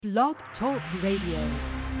Blog Talk Radio.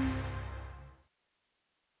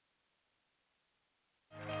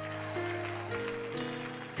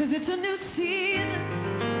 Cause it's a new season,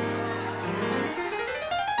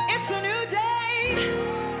 it's a new day,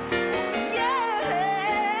 yeah,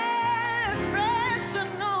 fresh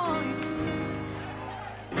anointing.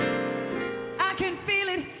 I can feel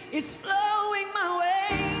it, it's flowing my way,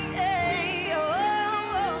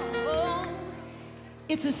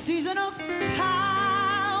 It's a season of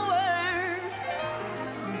power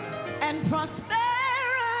and prosperity,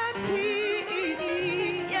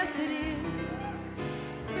 yes it is.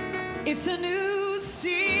 It's a new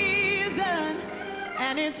season,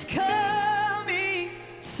 and it's coming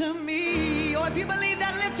to me. Or if you believe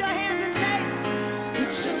that, lift your hands and say,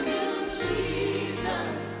 it's a new season.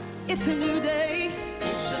 It's a new day.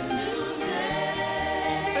 It's a new day.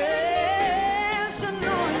 It's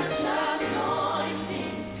anointing.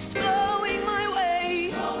 Flowing my way.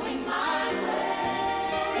 Flowing my way.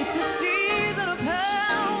 It's a season of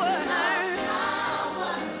power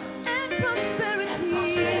and prosperity.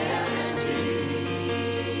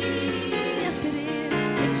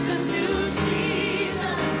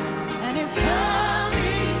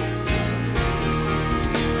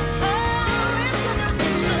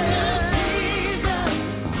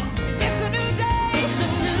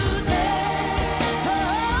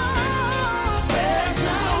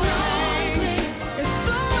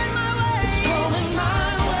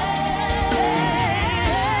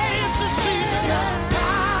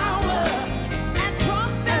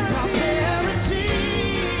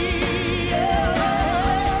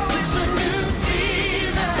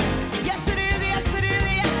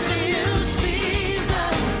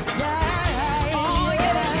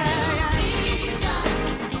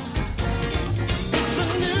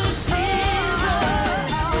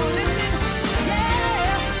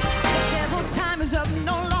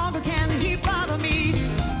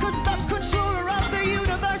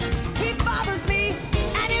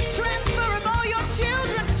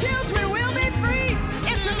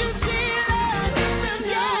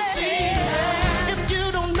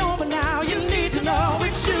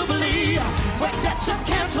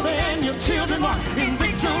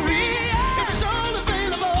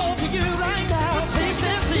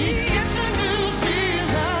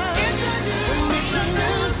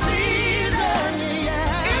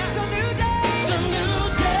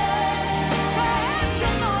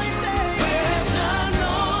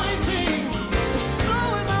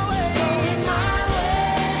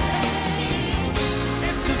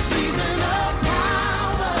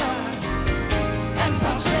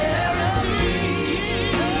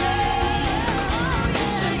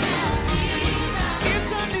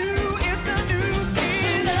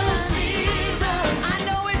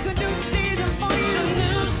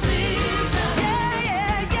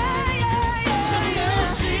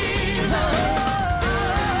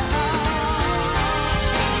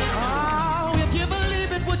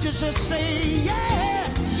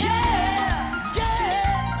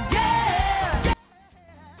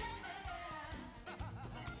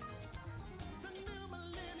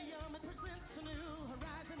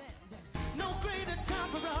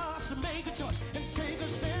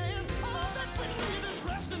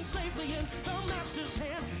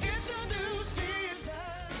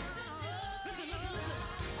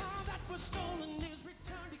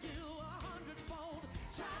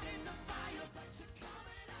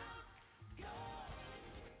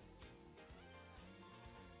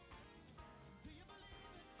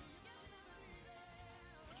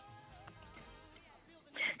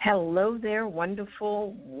 Hello there,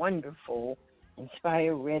 wonderful, wonderful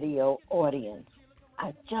InspirRadio audience.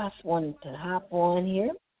 I just wanted to hop on here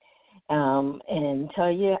and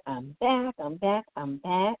tell you I'm back.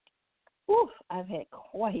 Whew, I've had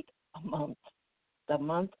quite a month. The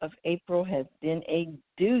month of April has been a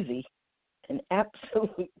doozy, an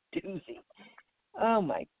absolute doozy. Oh,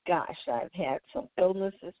 my gosh, I've had some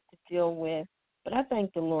illnesses to deal with, but I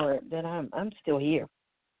thank the Lord that I'm still here.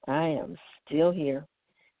 I am still here.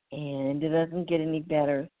 And it doesn't get any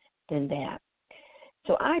better than that.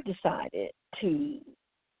 So I decided to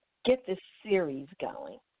get this series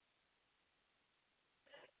going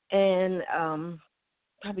and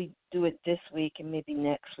probably do it this week and maybe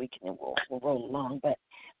next week, and then we'll roll along, but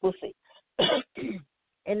we'll see. And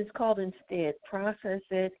it's called instead, Process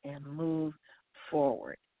It and Move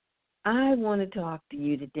Forward. I want to talk to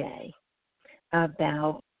you today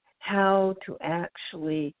about how to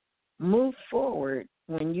actually move forward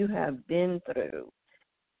when you have been through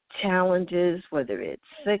challenges, whether it's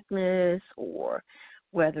sickness or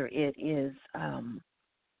whether it is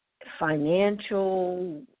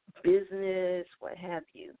financial business, what have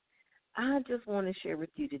you. I just want to share with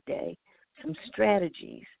you today some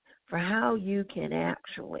strategies for how you can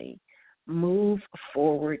actually move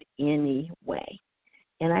forward anyway.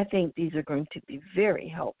 And I think these are going to be very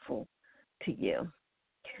helpful to you.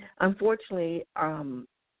 Unfortunately,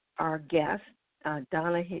 our guest,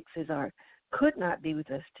 Donna Hicks, could not be with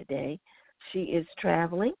us today. She is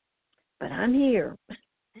traveling, but I'm here.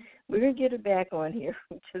 We're going to get her back on here,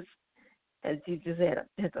 just as you just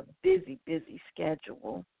has a busy, busy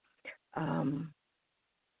schedule. And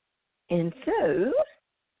so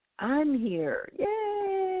I'm here.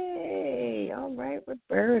 Yay! All right,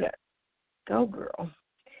 Roberta. Go, girl.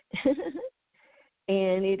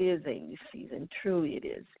 And it is a new season. Truly it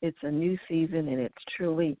is. It's a new season, and it's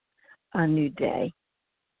truly a new day.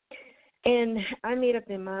 And I made up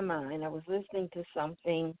in my mind, I was listening to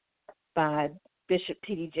something by Bishop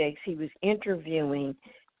T.D. Jakes. He was interviewing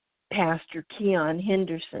Pastor Keon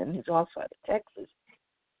Henderson, who's also out of Texas.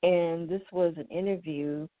 And this was an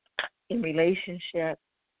interview in relationship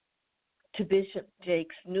to Bishop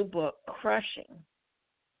Jakes' new book, Crushing.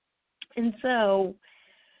 And so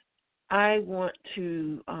I want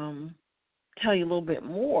to tell you a little bit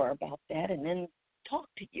more about that and then talk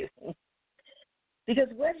to you. Because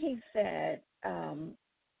what he said,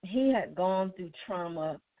 he had gone through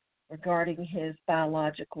trauma regarding his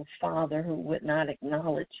biological father who would not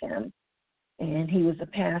acknowledge him. And he was a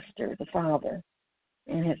pastor, the father,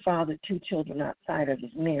 and had fathered 2 children outside of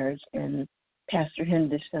his marriage, and Pastor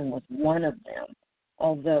Henderson was one of them,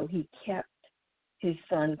 although he kept his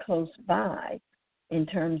son close by in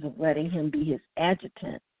terms of letting him be his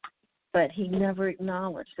adjutant. But he never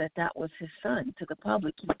acknowledged that that was his son to the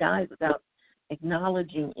public. He died without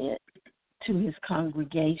acknowledging it to his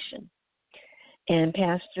congregation. And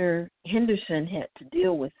Pastor Henderson had to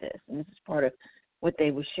deal with this, and this is part of what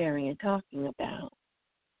they were sharing and talking about.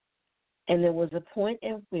 And there was a point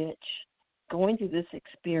at which, going through this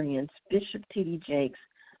experience, Bishop T.D. Jakes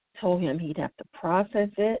told him he'd have to process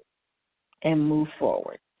it and move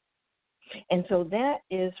forward. And so that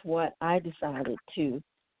is what I decided to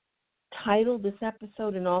title this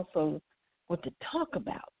episode, and also what to talk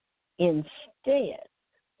about. Instead,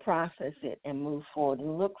 process it and move forward.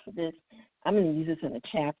 And look for this. I'm going to use this in a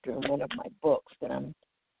chapter in one of my books that I'm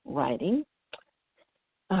writing.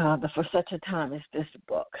 But for such a time as this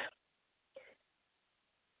book.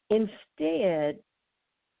 Instead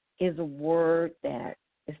is a word that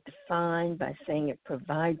is defined by saying it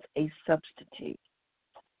provides a substitute.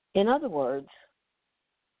 In other words,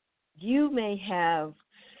 you may have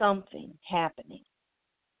something happening,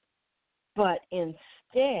 but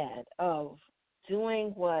instead of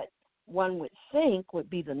doing what one would think would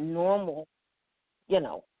be the normal,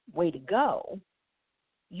 way to go,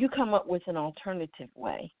 you come up with an alternative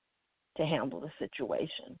way to handle the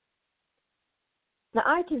situation. Now,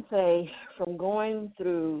 I can say from going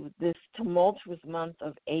through this tumultuous month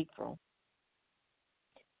of April,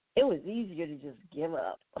 it was easier to just give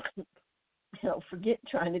up. Forget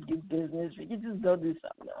trying to do business. You just go do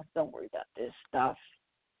something else. Don't worry about this stuff.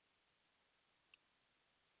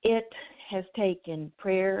 It has taken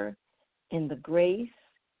prayer and the grace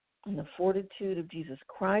and the fortitude of Jesus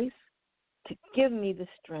Christ to give me the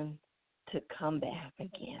strength to come back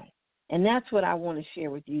again. And that's what I want to share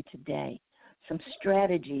with you today, some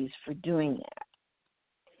strategies for doing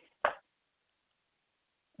that.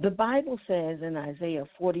 The Bible says in Isaiah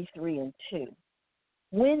 43:2,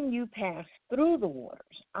 when you pass through the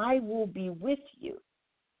waters, I will be with you.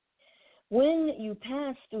 When you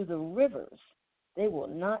pass through the rivers, they will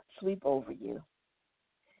not sweep over you.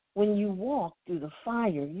 When you walk through the fire,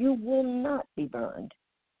 you will not be burned.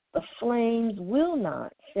 The flames will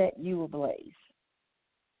not set you ablaze.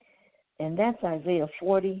 And that's Isaiah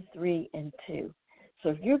 43:2. So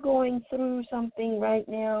if you're going through something right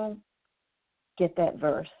now, get that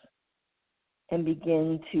verse and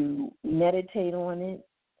begin to meditate on it,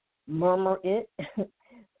 murmur it,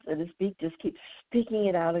 so to speak. Just keep speaking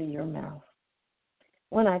it out of your mouth.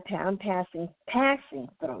 When I'm passing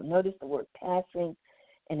through, notice the word passing,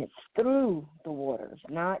 and it's through the waters,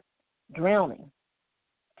 not drowning.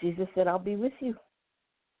 Jesus said, I'll be with you.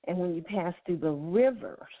 And when you pass through the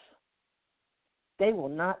rivers, they will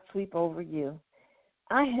not sweep over you.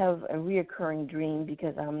 I have a reoccurring dream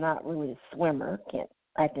because I'm not really a swimmer.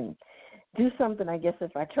 I can do something, I guess,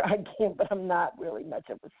 if I try again, but I'm not really much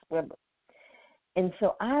of a swimmer. And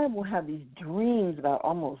so I will have these dreams about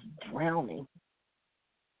almost drowning.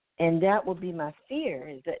 And that would be my fear,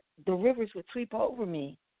 is that the rivers would sweep over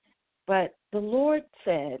me. But the Lord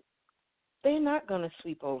said, they're not going to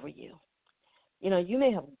sweep over you. You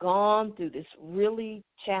may have gone through this really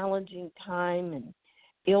challenging time, and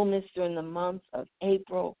illness during the month of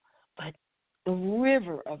April, but the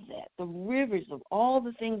river of that, the rivers of all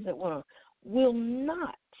the things that went on, will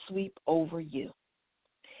not sweep over you.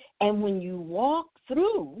 And when you walk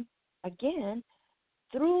through, again,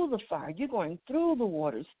 through the fire, you're going through the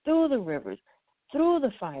waters, through the rivers, through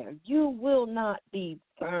the fire, you will not be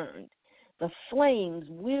burned. The flames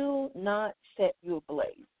will not set you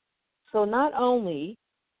ablaze. So not only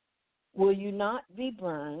will you not be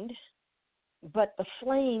burned, but the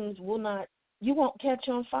flames will not, you won't catch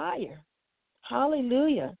on fire.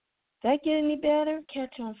 Hallelujah. That get any better?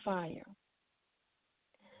 Catch on fire.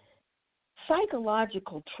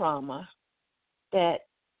 Psychological trauma that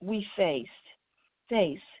we face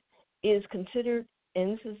is considered,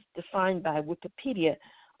 and this is defined by Wikipedia,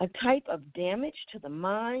 a type of damage to the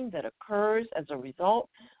mind that occurs as a result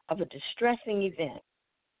of a distressing event.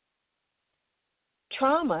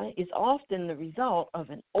 Trauma is often the result of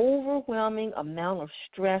an overwhelming amount of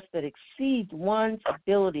stress that exceeds one's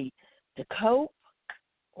ability to cope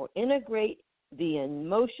or integrate the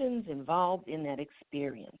emotions involved in that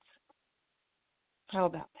experience. How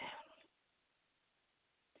about that?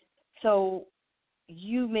 So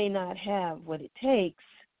you may not have what it takes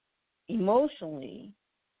emotionally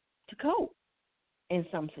to cope in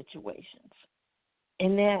some situations,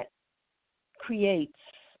 and that creates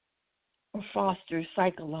or fosters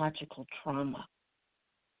psychological trauma.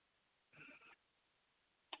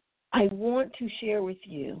 I want to share with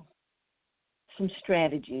you some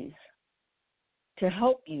strategies to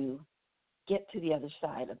help you get to the other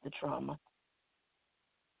side of the trauma,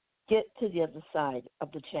 get to the other side of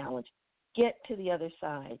the challenge, get to the other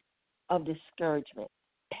side of discouragement.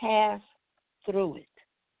 Pass through it.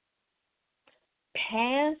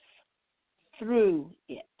 Pass through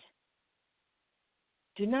it.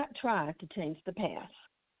 Do not try to change the past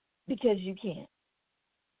because you can't.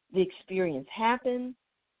 The experience happened.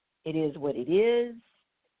 It is what it is.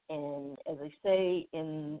 And as I say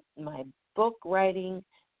in my book, Writing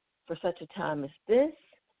for Such a Time as This,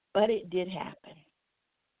 but it did happen.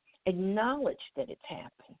 Acknowledge that it's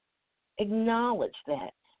happened. Acknowledge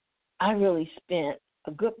that I really spent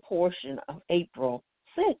a good portion of April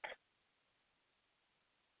sick.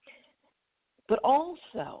 But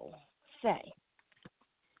also say,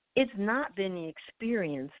 it's not been the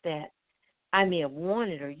experience that I may have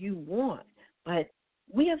wanted or you want, but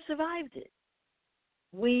we have survived it.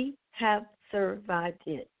 We have survived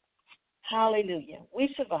it. Hallelujah.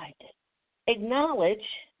 We survived it. Acknowledge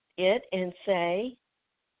it and say,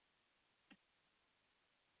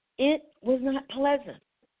 it was not pleasant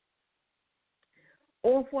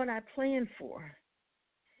or what I planned for.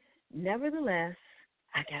 Nevertheless,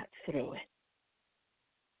 I got through it.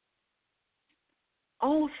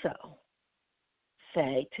 Also,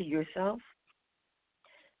 say to yourself,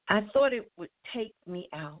 I thought it would take me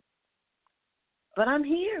out, but I'm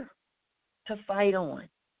here to fight on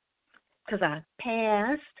because I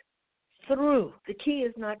passed through. The key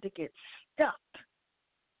is not to get stuck,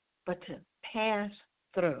 but to pass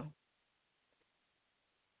through.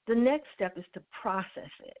 The next step is to process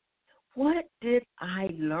it. What did I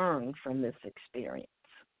learn from this experience?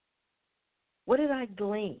 What did I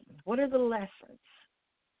glean? What are the lessons?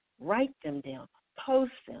 Write them down.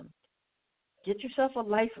 Post them. Get yourself a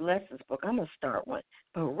life lessons book. I'm going to start one.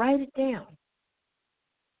 But write it down.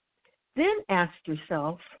 Then ask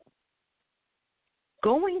yourself,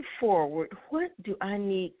 going forward, what do I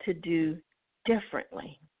need to do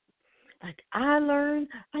differently? Like I learned,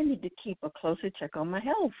 I need to keep a closer check on my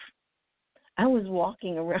health. I was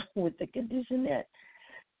walking around with a condition that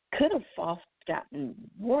could have gotten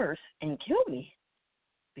worse and killed me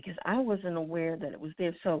because I wasn't aware that it was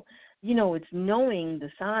there. So, it's knowing the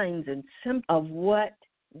signs and symptoms of what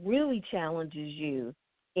really challenges you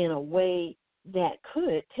in a way that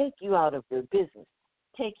could take you out of your business,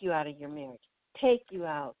 take you out of your marriage, take you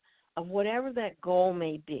out of whatever that goal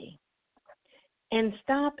may be. And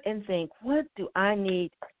stop and think, what do I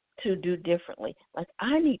need to do differently? Like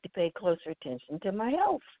I need to pay closer attention to my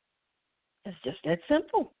health. It's just that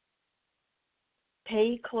simple.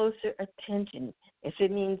 Pay closer attention. If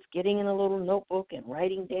it means getting in a little notebook and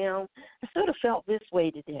writing down, I sort of felt this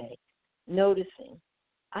way today, noticing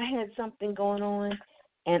I had something going on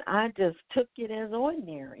and I just took it as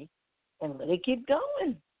ordinary and let it keep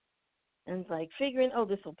going. And it's like figuring,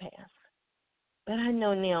 this will pass. But I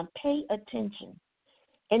know now, pay attention.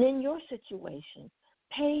 And in your situation,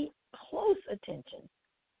 pay close attention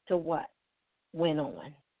to what went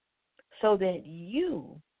on so that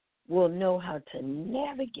you will know how to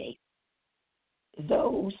navigate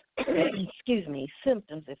those,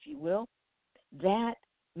 symptoms, if you will, that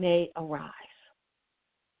may arise.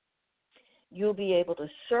 you'll be able to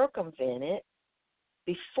circumvent it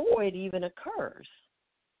before it even occurs,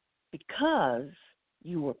 because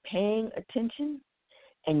you were paying attention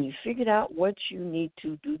and you figured out what you need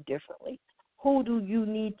to do differently. Who do you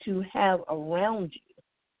need to have around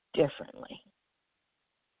you differently?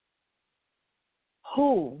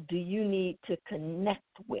 Who do you need to connect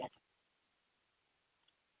with?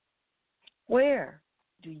 Where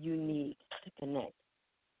do you need to connect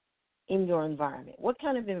in your environment? What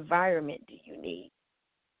kind of environment do you need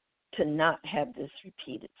to not have this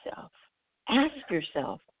repeat itself? Ask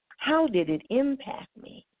yourself, how did it impact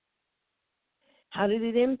me? How did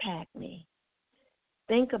it impact me?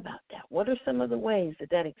 Think about that. What are some of the ways that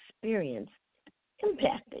that experience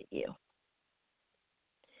impacted you?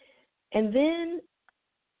 And then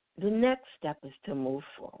the next step is to move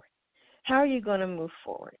forward. How are you going to move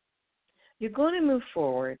forward? You're going to move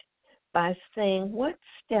forward by saying, what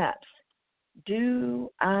steps do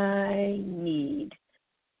I need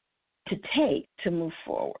to take to move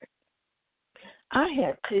forward? I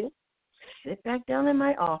had to sit back down in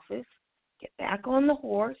my office, get back on the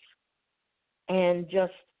horse, and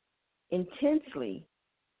just intensely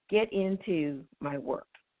get into my work.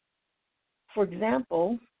 For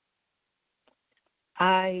example,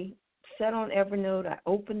 I sat on Evernote, I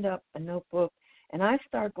opened up a notebook, and I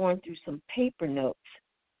started going through some paper notes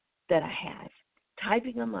that I had,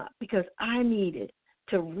 typing them up, because I needed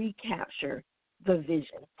to recapture the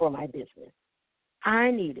vision for my business.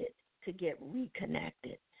 I needed to get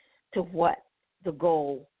reconnected to what the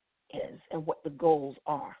goal is and what the goals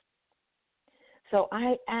are. So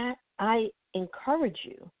I encourage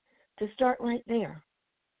you to start right there.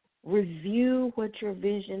 Review what your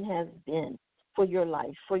vision has been for your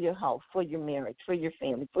life, for your health, for your marriage, for your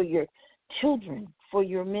family, for your children, for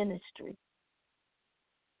your ministry.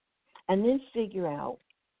 And then figure out,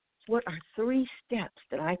 what are 3 steps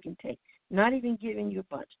that I can take? Not even giving you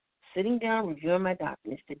a bunch. Sitting down, reviewing my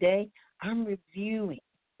documents. Today, I'm reviewing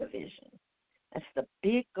the vision. That's the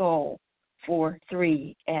big goal for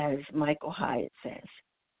 3, as Michael Hyatt says.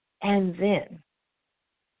 And then,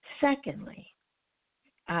 secondly,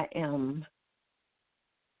 I am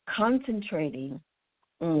concentrating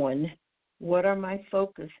on what are my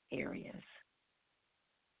focus areas.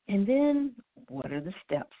 And then, what are the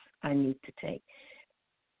steps I need to take?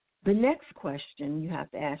 The next question you have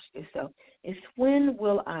to ask yourself is, when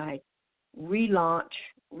will I relaunch,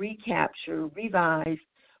 recapture, revise,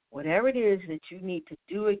 whatever it is that you need to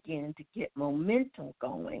do again to get momentum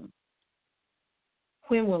going?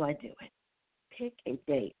 When will I do it? Pick a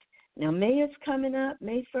date. Now, May is coming up,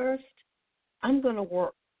 May 1st. I'm going to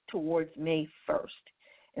work towards May 1st.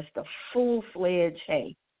 It's the full-fledged,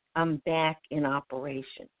 hey, I'm back in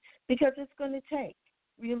operation. Because it's going to take,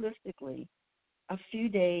 realistically, a few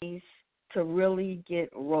days to really get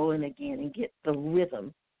rolling again and get the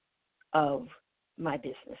rhythm of my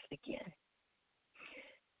business again.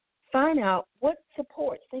 Find out what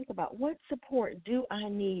support, think about what support do I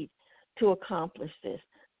need to accomplish this?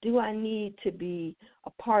 Do I need to be a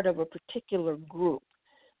part of a particular group?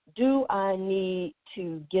 Do I need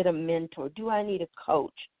to get a mentor? Do I need a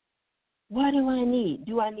coach? What do I need?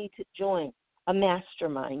 Do I need to join a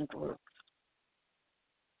mastermind group?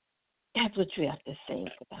 That's what you have to think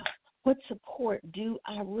about. What support do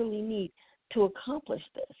I really need to accomplish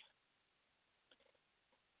this?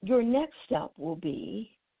 Your next step will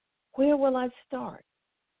be, where will I start?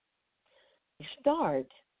 You start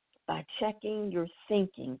by checking your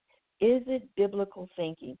thinking. Is it biblical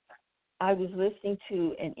thinking? I was listening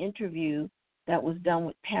to an interview that was done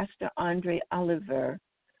with Pastor Andre Oliver,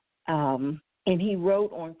 and he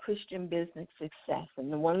wrote on Christian business success.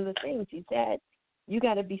 And one of the things he said, you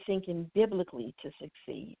got to be thinking biblically to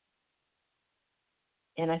succeed.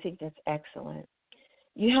 And I think that's excellent.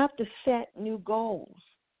 You have to set new goals,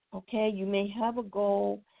 okay? You may have a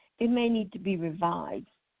goal. It may need to be revised,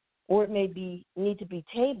 or it may need to be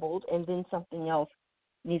tabled, and then something else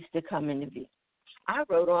needs to come into view. I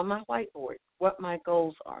wrote on my whiteboard what my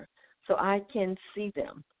goals are so I can see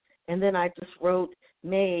them. And then I just wrote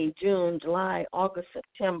May, June, July, August,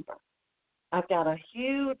 September. I've got a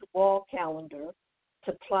huge wall calendar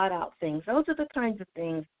to plot out things. Those are the kinds of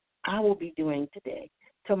things I will be doing today,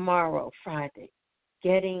 tomorrow, Friday,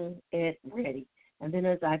 getting it ready. And then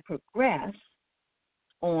as I progress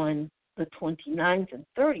on the 29th and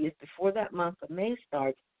 30th, before that month of May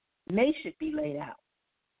starts, May should be laid out.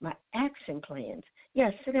 My action plans.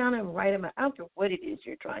 Yes, sit down and write them out. I don't care what it is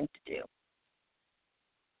you're trying to do.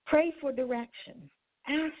 Pray for direction.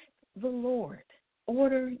 Ask the Lord.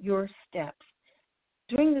 Order your steps.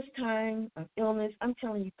 During this time of illness, I'm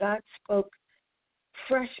telling you, God spoke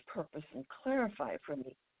fresh purpose and clarified for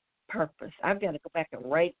me purpose. I've got to go back and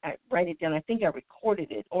write it down. I think I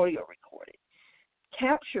recorded it, audio recorded.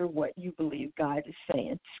 Capture what you believe God is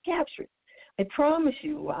saying. Just capture it. I promise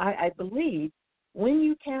you, I believe when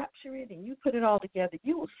you capture it and you put it all together,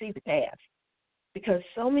 you will see the path. Because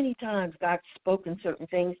so many times God's spoken certain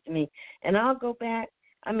things to me, and I'll go back,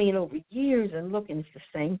 over years and look, and it's the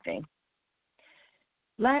same thing.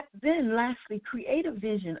 Then, lastly, create a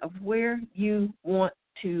vision of where you want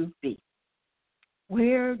to be.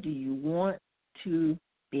 Where do you want to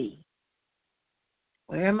be?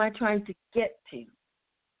 Where am I trying to get to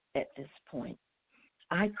at this point?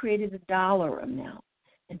 I created a dollar amount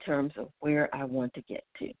in terms of where I want to get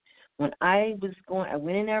to. When I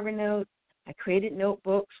went in Evernote, I created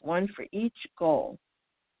notebooks, one for each goal,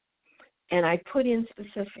 and I put in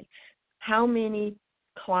specifics. How many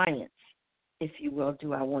clients, if you will,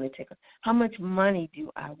 do I want to take? How much money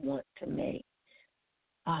do I want to make?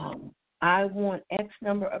 I want X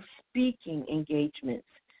number of speaking engagements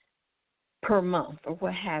per month or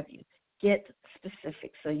what have you. Get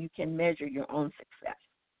specific so you can measure your own success.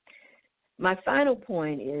 My final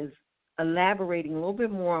point is elaborating a little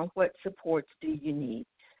bit more on what supports do you need.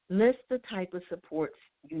 List the type of supports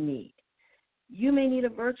you need. You may need a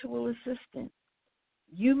virtual assistant.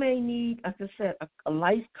 You may need, like I said, a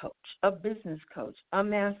life coach, a business coach, a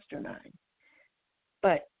mastermind.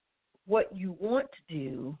 But what you want to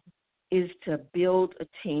do is to build a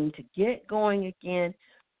team, to get going again,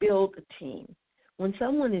 build a team. When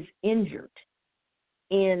someone is injured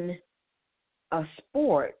in a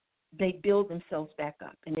sport, they build themselves back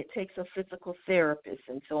up, and it takes a physical therapist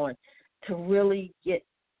and so on to really get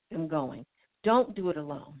them going. Don't do it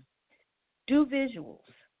alone. Do visuals.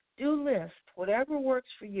 Do lists, whatever works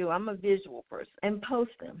for you. I'm a visual person, and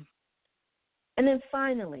post them. And then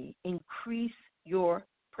finally, increase your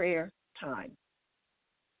prayer time.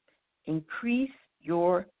 Increase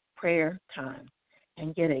your prayer time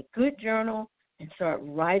and get a good journal and start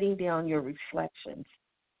writing down your reflections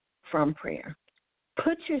from prayer.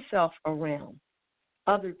 Put yourself around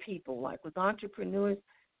other people, like with entrepreneurs.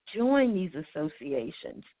 Join these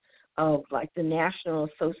associations of like the National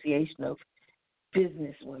Association of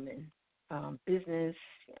Business Women, business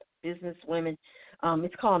women.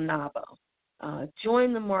 It's called NABO.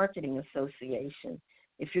 Join the Marketing Association.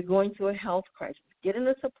 If you're going through a health crisis, get in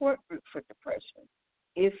a support group for depression.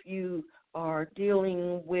 If you are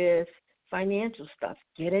dealing with financial stuff,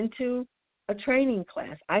 get into a training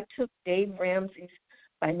class. I took Dave Ramsey's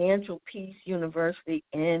Financial Peace University,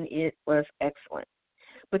 and it was excellent.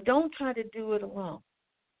 But don't try to do it alone.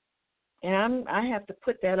 And I have to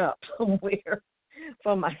put that up somewhere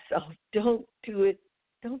for myself. Don't do it.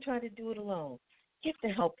 Don't try to do it alone. Get the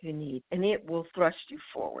help you need, and it will thrust you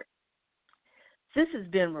forward. This has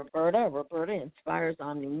been Roberta. Roberta Inspires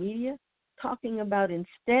Omni Media, talking about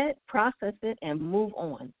instead, process it, and move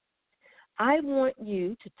on. I want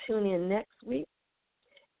you to tune in next week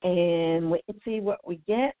and wait and see what we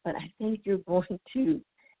get, but I think you're going to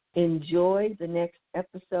enjoy the next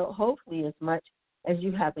episode, hopefully as much as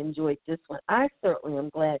you have enjoyed this one. I certainly am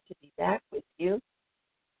glad to be back with you.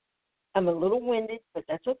 I'm a little winded, but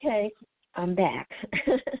that's okay. I'm back.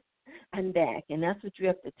 I'm back, and that's what you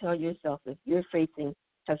have to tell yourself if you're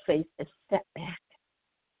have faced a setback.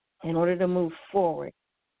 In order to move forward,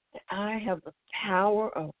 I have the power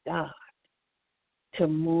of God to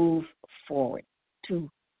move forward,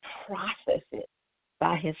 to process it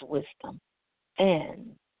by His wisdom,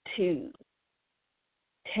 and to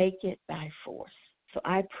take it by force. So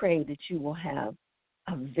I pray that you will have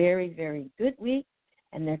a very, very good week,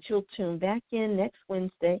 and that you'll tune back in next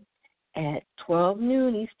Wednesday at 12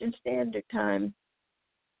 noon Eastern Standard Time.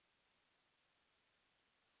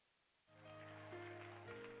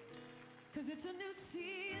 Cause it's a new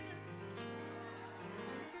season.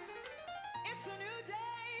 It's a new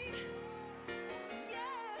day.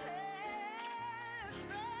 Yes,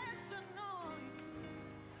 fresh anointing.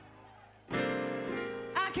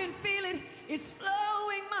 I can feel it. It's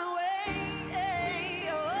flowing my way.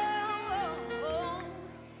 Oh.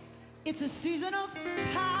 It's a season of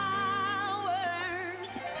power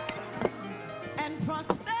and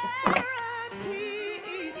prosperity.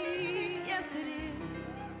 Yes, it is.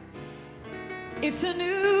 It's a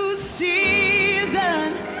new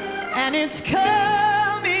season, and it's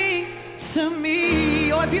coming to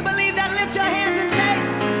me. Or if you believe that, lift your hands and say,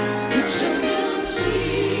 it's a new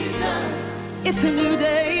season. It's a new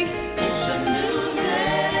day.